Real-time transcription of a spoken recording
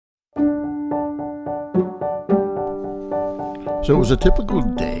So it was a typical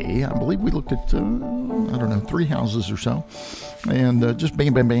day. I believe we looked at, 3 houses or so. And just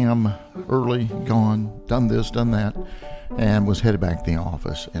bam, bam, bam, early, gone, done this, done that, and was headed back to the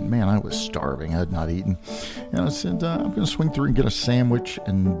office. And man, I was starving. I had not eaten. And I said, I'm going to swing through and get a sandwich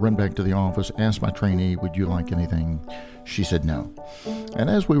and run back to the office. Asked my trainee, would you like anything? She said no. And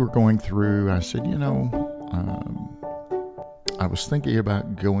as we were going through, I said, I was thinking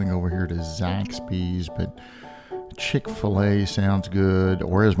about going over here to Zaxby's, but Chick-fil-A sounds good,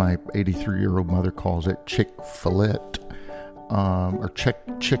 or as my 83-year-old mother calls it, Chick-fil-A, or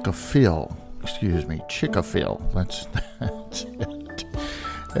Chick-a-fil. Excuse me, Chick-a-fil. That's it.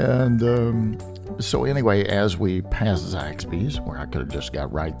 And so anyway, as we passed Zaxby's, where I could have just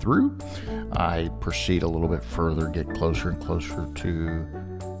got right through, I proceed a little bit further, get closer and closer to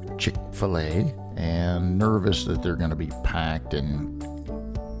Chick-fil-A, and nervous that they're going to be packed. And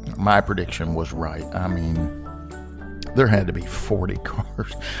my prediction was right. I mean, there had to be 40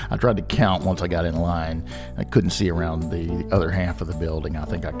 cars. I tried to count once I got in line. I couldn't see around the other half of the building. I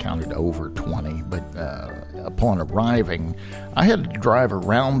think I counted over 20. But upon arriving, I had to drive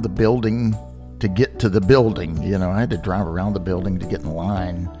around the building to get to the building. I had to drive around the building to get in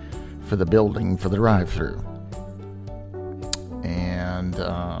line for the building for the drive-thru. And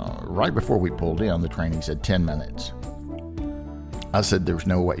right before we pulled in, the trainee said 10 minutes. I said, there's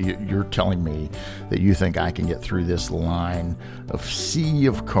no way. You're telling me that you think I can get through this line of sea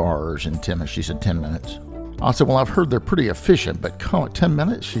of cars in 10 minutes? She said, 10 minutes. I said, well, I've heard they're pretty efficient, but 10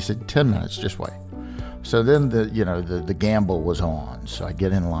 minutes? She said, 10 minutes, just wait. So then the gamble was on. So I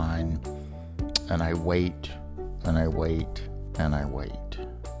get in line, and I wait, and I wait, and I wait.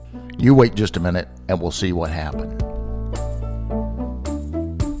 You wait just a minute, and we'll see what happened.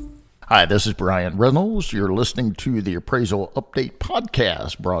 Hi, this is Bryan Reynolds. You're listening to the Appraisal Update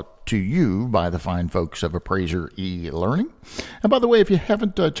Podcast, brought to you by the fine folks of Appraiser e-Learning. And by the way, if you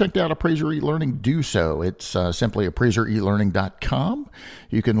haven't checked out Appraiser e-Learning, do so. It's simply appraiserelearning.com.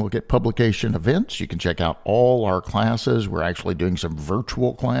 You can look at publication events. You can check out all our classes. We're actually doing some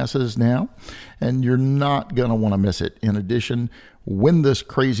virtual classes now, and you're not going to want to miss it. In addition, when this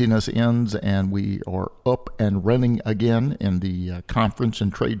craziness ends and we are up and running again in the conference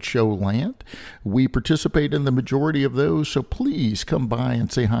and trade show land, we participate in the majority of those. So please come by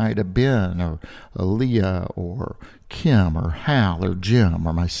and say hi to Ben or Aaliyah or Kim or Hal or Jim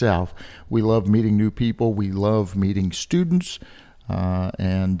or myself. We love meeting new people. We love meeting students.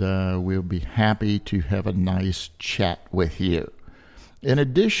 And we'll be happy to have a nice chat with you. In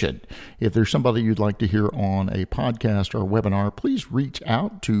addition, if there's somebody you'd like to hear on a podcast or webinar, please reach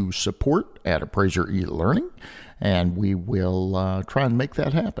out to support at Appraiser e-Learning, and we will try and make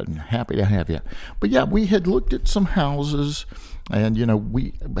that happen. Happy to have you. But yeah, we had looked at some houses, and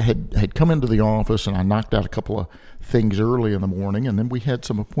we had come into the office, and I knocked out a couple of things early in the morning, and then we had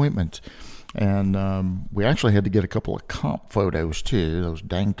some appointments. And we actually had to get a couple of comp photos too, those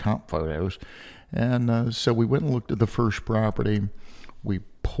dang comp photos. And so we went and looked at the first property. We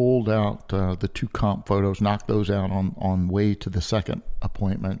pulled out the 2 comp photos, knocked those out on way to the second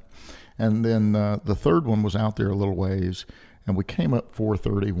appointment. And then the third one was out there a little ways, and we came up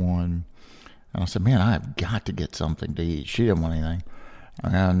 4:31. And I said, man, I've got to get something to eat. She didn't want anything.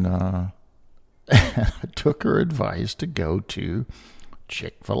 And I took her advice to go to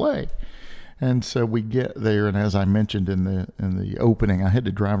Chick-fil-A. And so we get there, and as I mentioned in the opening, I had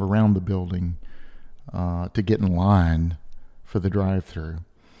to drive around the building to get in line for the drive-thru.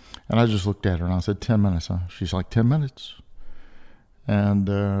 And I just looked at her and I said, 10 minutes, huh? She's like, 10 minutes.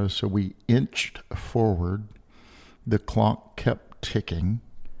 And so we inched forward. The clock kept ticking.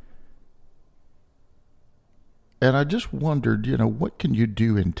 And I just wondered, what can you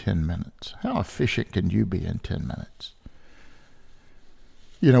do in 10 minutes? How efficient can you be in 10 minutes?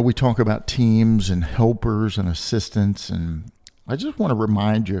 We talk about teams and helpers and assistants, and I just want to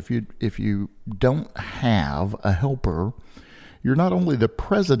remind you, if you don't have a helper, you're not only the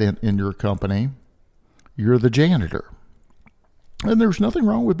president in your company, you're the janitor. And there's nothing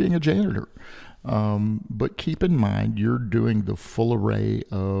wrong with being a janitor. But keep in mind, you're doing the full array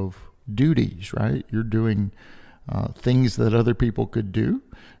of duties, right? You're doing things that other people could do,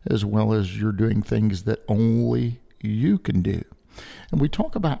 as well as you're doing things that only you can do. And we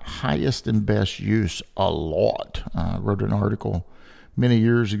talk about highest and best use a lot. I wrote an article many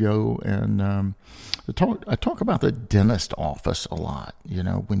years ago, and I talk about the dentist office a lot.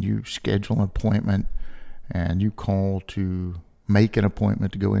 When you schedule an appointment and you call to make an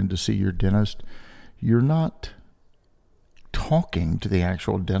appointment to go in to see your dentist, you're not talking to the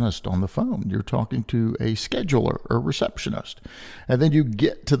actual dentist on the phone. You're talking to a scheduler or receptionist. And then you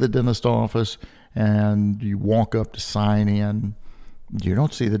get to the dentist office and you walk up to sign in. You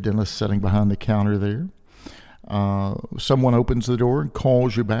don't see the dentist sitting behind the counter there. Someone opens the door and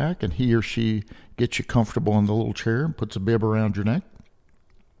calls you back, and he or she gets you comfortable in the little chair and puts a bib around your neck.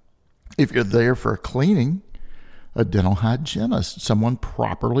 If you're there for a cleaning, a dental hygienist, someone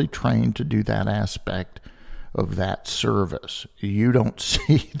properly trained to do that aspect of that service. You don't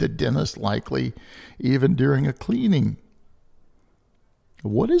see the dentist likely even during a cleaning.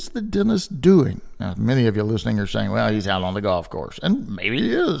 What is the dentist doing? Now, many of you listening are saying, well, he's out on the golf course. And maybe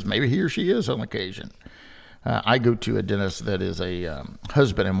he is. Maybe he or she is on occasion. I go to a dentist that is a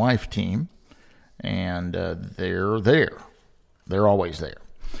husband and wife team, and they're there. They're always there.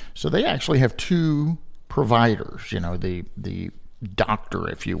 So they actually have two providers, the doctor,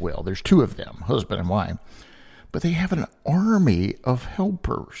 if you will. There's two of them, husband and wife. But they have an army of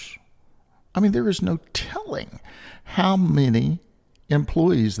helpers. I mean, there is no telling how many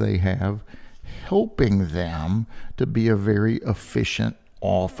employees they have helping them to be a very efficient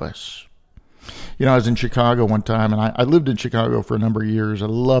office. I was in Chicago one time, and I lived in Chicago for a number of years. I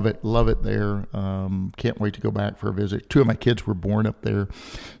love it there. Can't wait to go back for a visit. Two of my kids were born up there.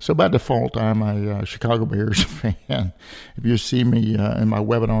 So by default, I'm a Chicago Bears fan. If you see me in my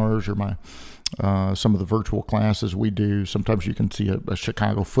webinars or my some of the virtual classes we do, sometimes you can see a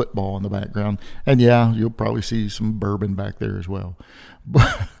Chicago football in the background. And yeah, you'll probably see some bourbon back there as well.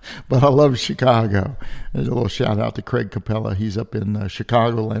 But I love Chicago. There's a little shout out to Craig Capella. He's up in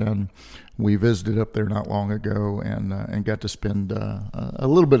Chicagoland. We visited up there not long ago and got to spend a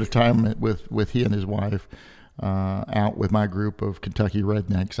little bit of time with he and his wife out with my group of Kentucky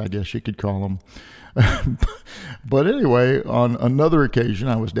rednecks, I guess you could call them. But anyway, on another occasion,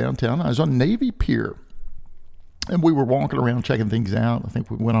 I was downtown. I was on Navy Pier, and we were walking around checking things out. I think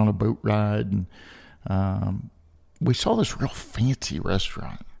we went on a boat ride, and we saw this real fancy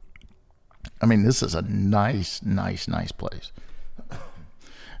restaurant. I mean, this is a nice place.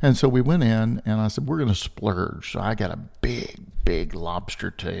 And so we went in, and I said, we're going to splurge. So I got a big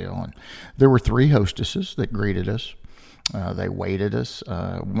lobster tail. And there were three hostesses that greeted us. They waited us,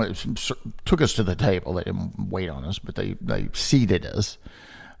 took us to the table. They didn't wait on us, but they seated us.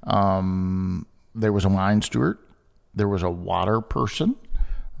 There was a wine steward. There was a water person.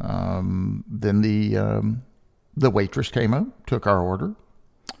 Then the waitress came up, took our order.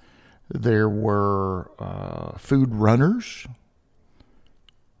 There were food runners.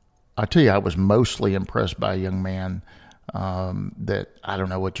 I tell you, I was mostly impressed by a young man that, I don't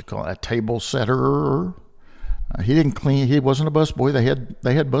know what you call it, a table setter. He didn't clean. He wasn't a busboy.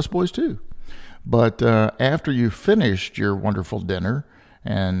 They had busboys too. But after you finished your wonderful dinner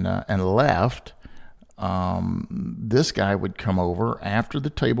and left, this guy would come over after the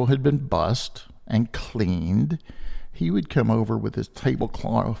table had been bussed and cleaned. He would come over with his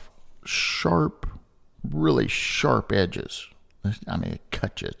tablecloth, really sharp edges. I mean, it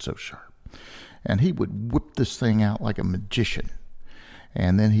cut you, it's so sharp. And he would whip this thing out like a magician.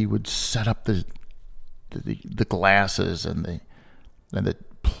 And then he would set up the glasses and the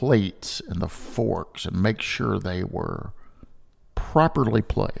plates and the forks and make sure they were properly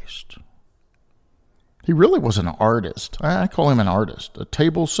placed. He really was an artist. I call him an artist, a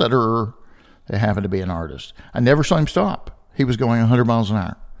table setter that happened to be an artist. I never saw him stop. He was going 100 miles an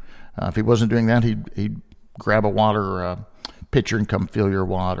hour. If he wasn't doing that, he'd grab a water pitcher and come fill your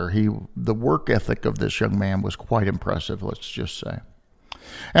water. The work ethic of this young man was quite impressive, let's just say.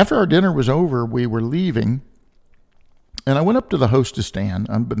 After our dinner was over, we were leaving, and I went up to the hostess stand,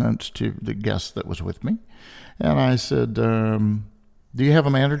 unbeknownst to the guest that was with me, and I said, do you have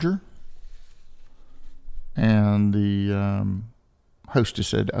a manager? And the hostess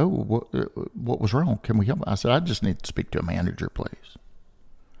said, oh, what was wrong? Can we help? I said, I just need to speak to a manager, please.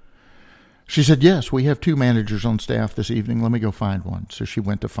 She said, yes, we have two managers on staff this evening. Let me go find one. So she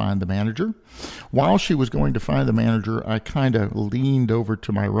went to find the manager. While she was going to find the manager, I kind of leaned over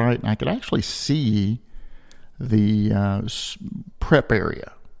to my right, and I could actually see the prep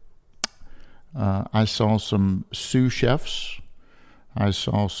area. I saw some sous chefs. I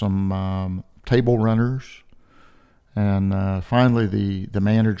saw some table runners. And finally, the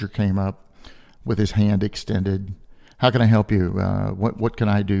manager came up with his hand extended. How can I help you? What can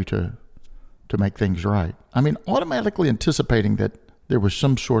I do to make things right? I mean, automatically anticipating that there was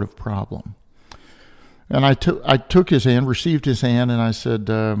some sort of problem. And I took his hand, received his hand, and I said,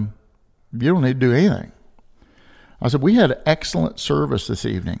 you don't need to do anything. I said, we had excellent service this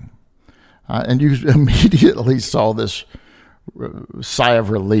evening. And you immediately saw this sigh of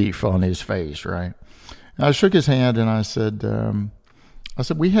relief on his face, right? And I shook his hand and I said,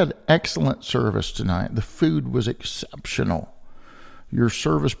 we had excellent service tonight. The food was exceptional. Your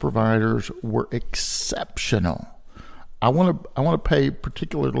service providers were exceptional. I want to pay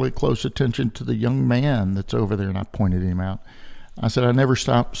particularly close attention to the young man that's over there, and I pointed him out. I said, I never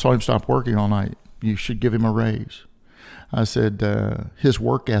saw him stop working all night. You should give him a raise. I said, his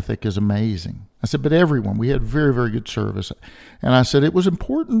work ethic is amazing. I said, but everyone, we had very, very good service. And I said, it was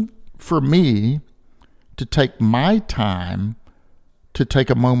important for me to take my time, to take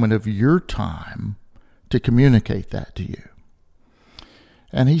a moment of your time to communicate that to you.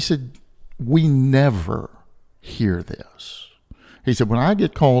 And he said, we never hear this. He said, when I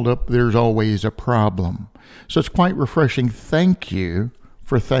get called up, there's always a problem. So it's quite refreshing. Thank you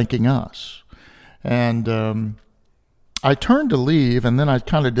for thanking us. And I turned to leave, and then I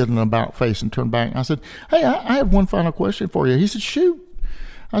kind of did an about face and turned back. And I said, hey, I have one final question for you. He said, shoot.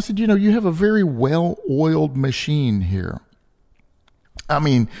 I said, you have a very well-oiled machine here. I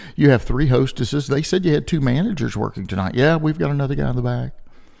mean, you have 3 hostesses. They said you had 2 managers working tonight. Yeah, we've got another guy in the back.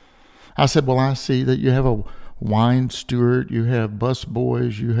 I said, well, I see that you have a wine steward, you have bus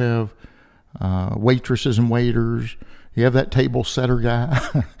boys, you have waitresses and waiters, you have that table setter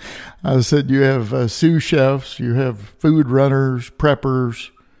guy. I said, you have sous chefs, you have food runners,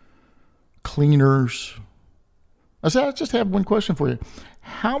 preppers, cleaners. I said, I just have one question for you.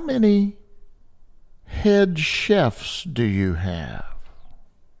 How many head chefs do you have?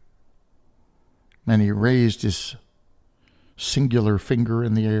 And he raised his singular finger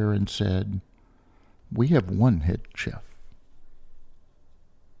in the air and said, we have 1 head chef.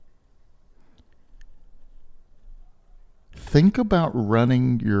 Think about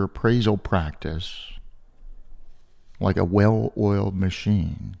running your appraisal practice like a well-oiled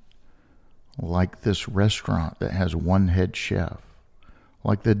machine, like this restaurant that has 1 head chef,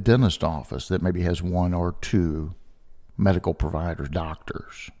 like the dentist office that maybe has 1 or 2 medical providers,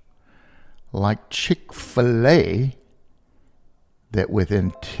 doctors, like Chick-fil-A, that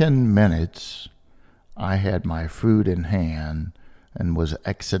within 10 minutes I had my food in hand and was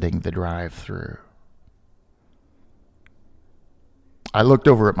exiting the drive-thru. I looked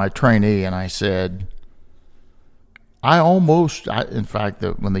over at my trainee and I said, in fact,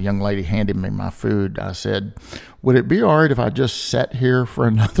 when the young lady handed me my food, I said, would it be all right if I just sat here for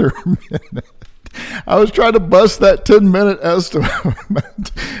another minute? I was trying to bust that 10-minute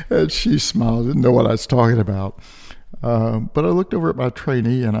estimate, and she smiled, didn't know what I was talking about. But I looked over at my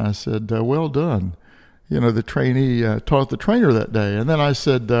trainee and I said, well done. The trainee taught the trainer that day. And then I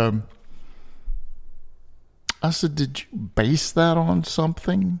said, did you base that on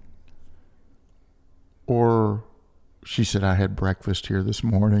something? Or she said, I had breakfast here this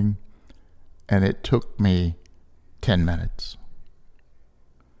morning and it took me 10 minutes.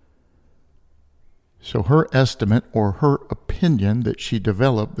 So her estimate or her opinion that she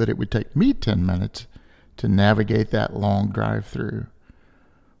developed that it would take me 10 minutes to navigate that long drive-through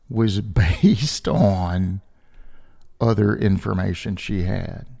was based on other information she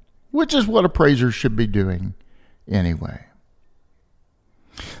had, which is what appraisers should be doing anyway.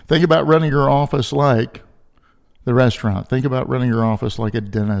 Think about running your office like the restaurant. Think about running your office like a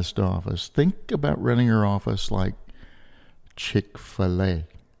dentist office. Think about running your office like Chick-fil-A.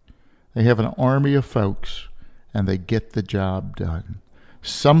 They have an army of folks, and they get the job done.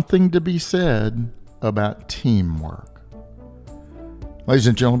 Something to be said about teamwork. Ladies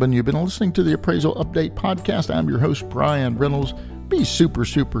and gentlemen, you've been listening to the Appraisal Update Podcast. I'm your host, Bryan Reynolds. Be super,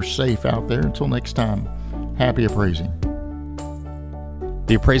 super safe out there. Until next time, happy appraising.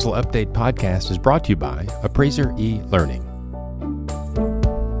 The Appraisal Update Podcast is brought to you by Appraiser e-Learning.